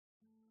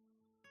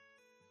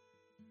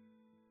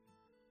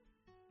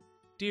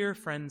Dear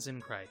friends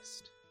in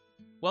Christ,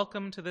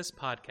 welcome to this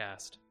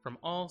podcast from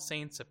All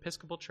Saints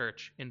Episcopal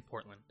Church in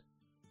Portland.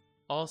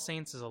 All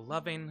Saints is a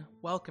loving,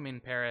 welcoming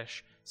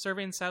parish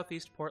serving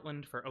Southeast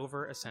Portland for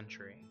over a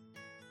century.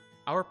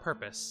 Our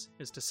purpose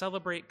is to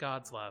celebrate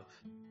God's love,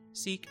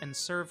 seek and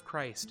serve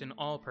Christ in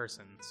all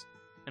persons,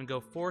 and go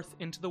forth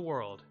into the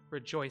world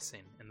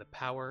rejoicing in the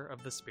power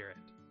of the Spirit.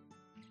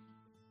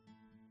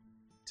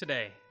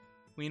 Today,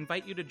 we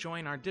invite you to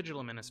join our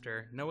digital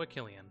minister, Noah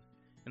Kilian,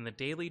 in the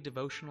daily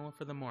devotional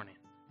for the morning,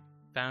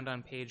 found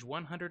on page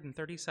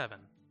 137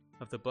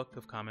 of the Book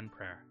of Common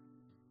Prayer.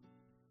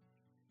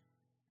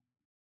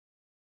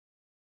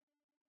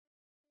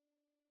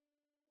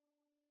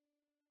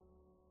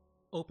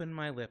 Open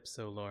my lips,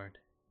 O Lord,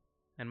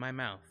 and my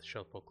mouth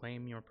shall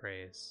proclaim your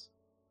praise.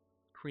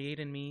 Create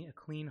in me a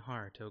clean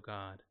heart, O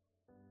God,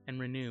 and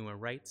renew a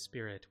right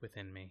spirit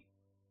within me.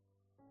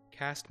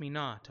 Cast me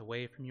not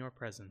away from your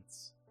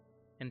presence,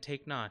 and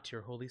take not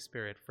your Holy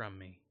Spirit from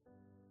me.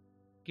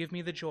 Give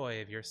me the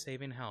joy of your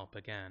saving help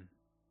again,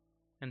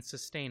 and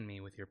sustain me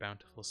with your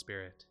bountiful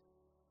Spirit.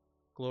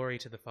 Glory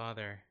to the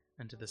Father,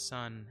 and to the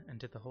Son, and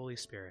to the Holy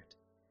Spirit,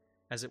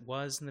 as it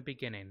was in the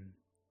beginning,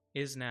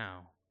 is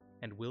now,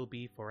 and will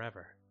be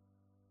forever.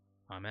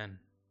 Amen.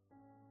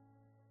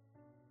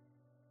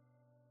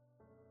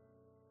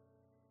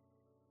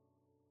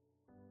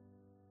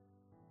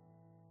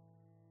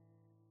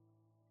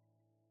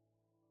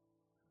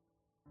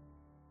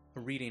 A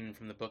reading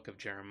from the book of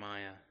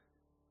Jeremiah.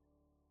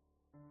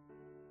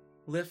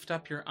 Lift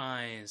up your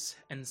eyes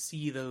and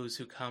see those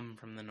who come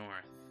from the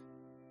north.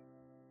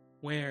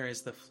 Where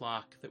is the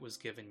flock that was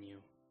given you,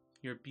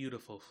 your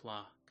beautiful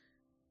flock?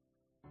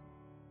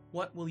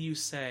 What will you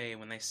say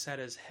when they set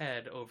as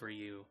head over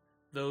you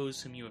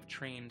those whom you have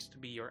trained to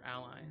be your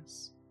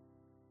allies?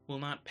 Will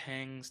not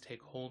pangs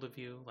take hold of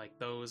you like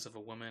those of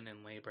a woman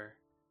in labor?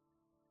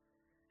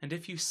 And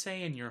if you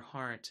say in your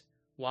heart,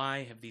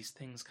 why have these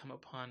things come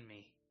upon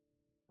me?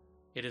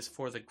 It is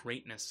for the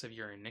greatness of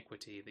your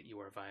iniquity that you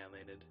are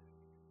violated.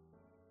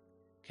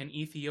 Can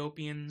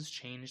Ethiopians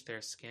change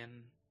their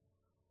skin,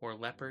 or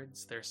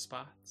leopards their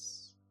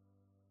spots?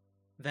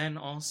 Then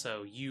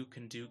also you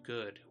can do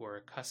good who are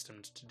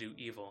accustomed to do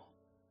evil.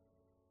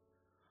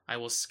 I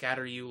will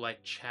scatter you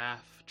like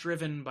chaff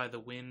driven by the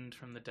wind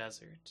from the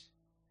desert.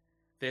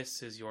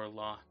 This is your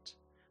lot,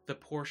 the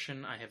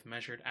portion I have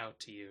measured out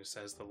to you,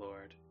 says the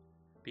Lord,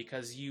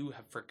 because you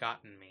have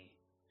forgotten me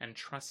and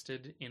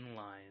trusted in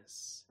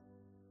lies.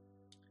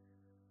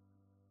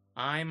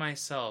 I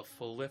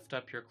myself will lift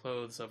up your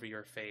clothes over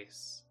your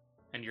face,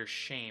 and your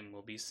shame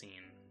will be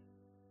seen.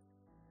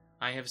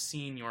 I have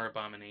seen your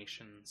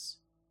abominations,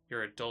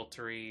 your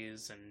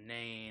adulteries and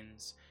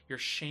neighings, your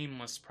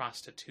shameless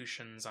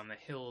prostitutions on the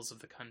hills of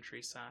the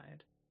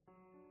countryside.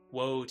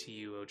 Woe to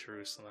you, O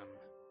Jerusalem!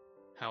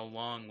 How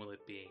long will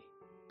it be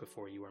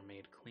before you are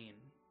made clean?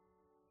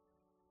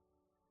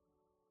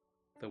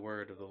 The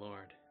word of the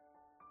Lord.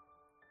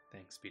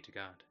 Thanks be to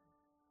God.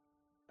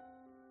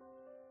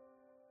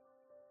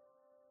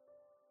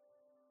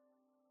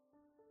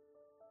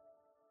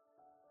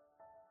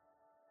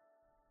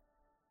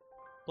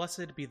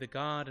 Blessed be the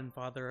God and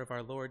Father of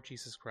our Lord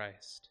Jesus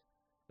Christ.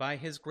 By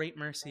his great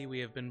mercy we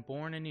have been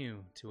born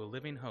anew to a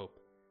living hope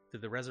through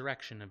the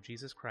resurrection of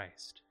Jesus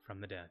Christ from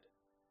the dead.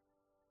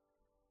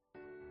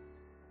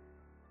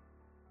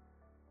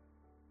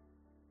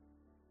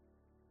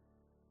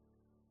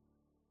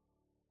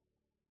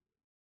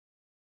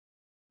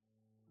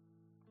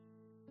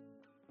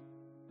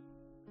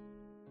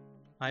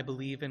 I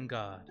believe in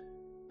God,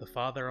 the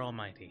Father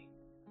Almighty,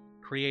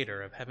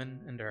 creator of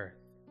heaven and earth.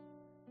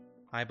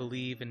 I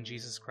believe in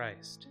Jesus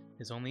Christ,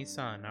 his only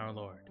Son, our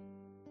Lord.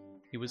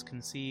 He was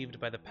conceived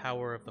by the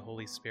power of the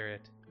Holy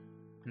Spirit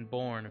and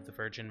born of the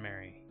Virgin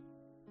Mary.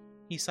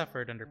 He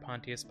suffered under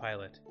Pontius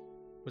Pilate,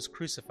 was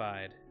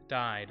crucified,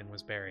 died, and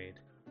was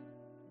buried.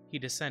 He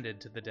descended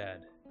to the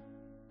dead.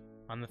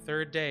 On the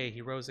third day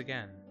he rose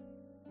again.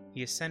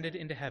 He ascended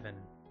into heaven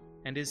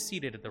and is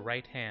seated at the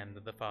right hand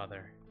of the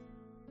Father.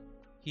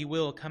 He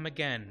will come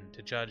again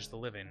to judge the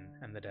living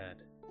and the dead.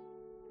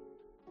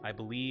 I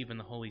believe in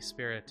the Holy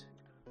Spirit,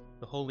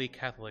 the Holy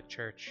Catholic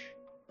Church,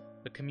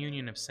 the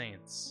communion of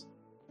saints,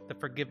 the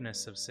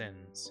forgiveness of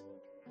sins,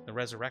 the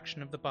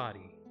resurrection of the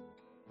body,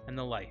 and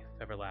the life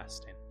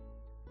everlasting.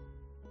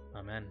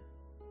 Amen.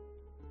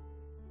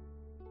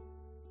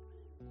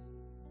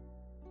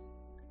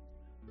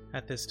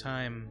 At this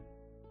time,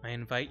 I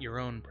invite your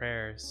own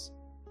prayers,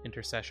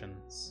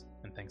 intercessions,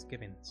 and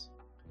thanksgivings.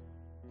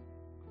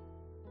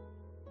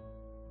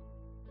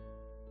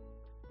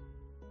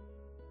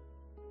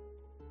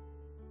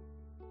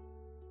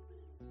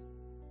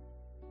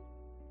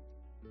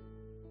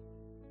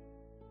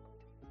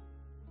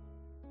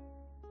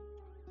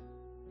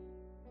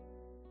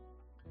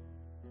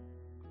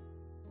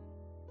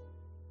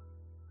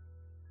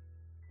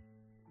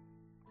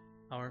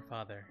 Our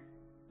Father,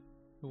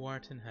 who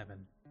art in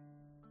heaven,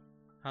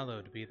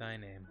 hallowed be thy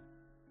name.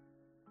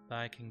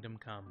 Thy kingdom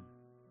come,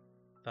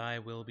 thy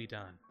will be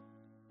done,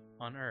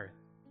 on earth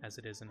as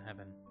it is in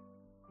heaven.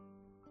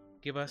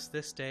 Give us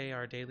this day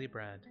our daily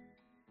bread,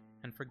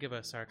 and forgive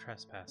us our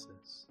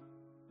trespasses,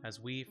 as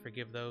we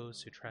forgive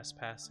those who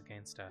trespass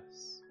against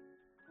us.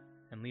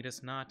 And lead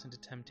us not into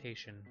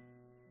temptation,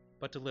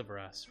 but deliver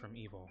us from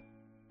evil.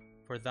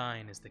 For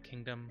thine is the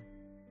kingdom,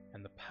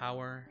 and the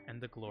power,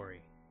 and the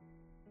glory,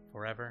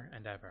 forever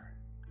and ever.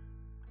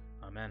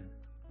 Amen.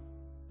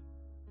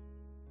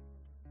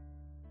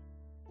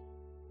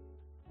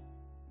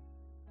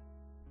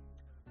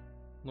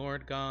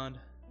 Lord God,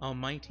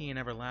 Almighty and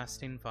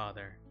everlasting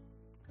Father,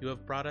 you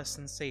have brought us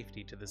in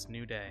safety to this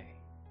new day.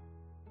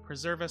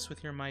 Preserve us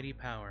with your mighty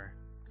power,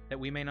 that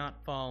we may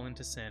not fall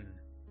into sin,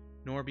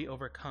 nor be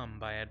overcome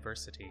by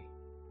adversity.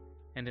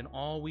 And in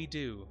all we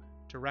do,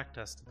 direct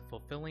us to the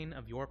fulfilling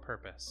of your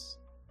purpose,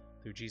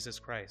 through Jesus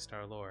Christ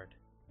our Lord.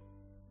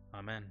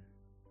 Amen.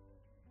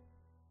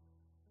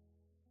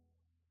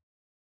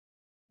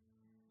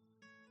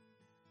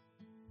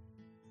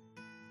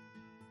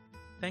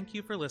 Thank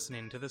you for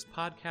listening to this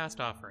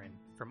podcast offering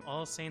from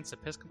All Saints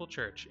Episcopal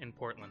Church in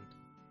Portland.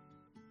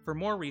 For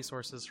more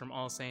resources from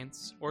All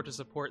Saints, or to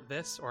support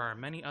this or our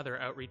many other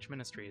outreach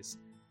ministries,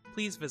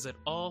 please visit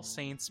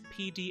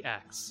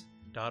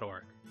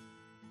allsaintspdx.org.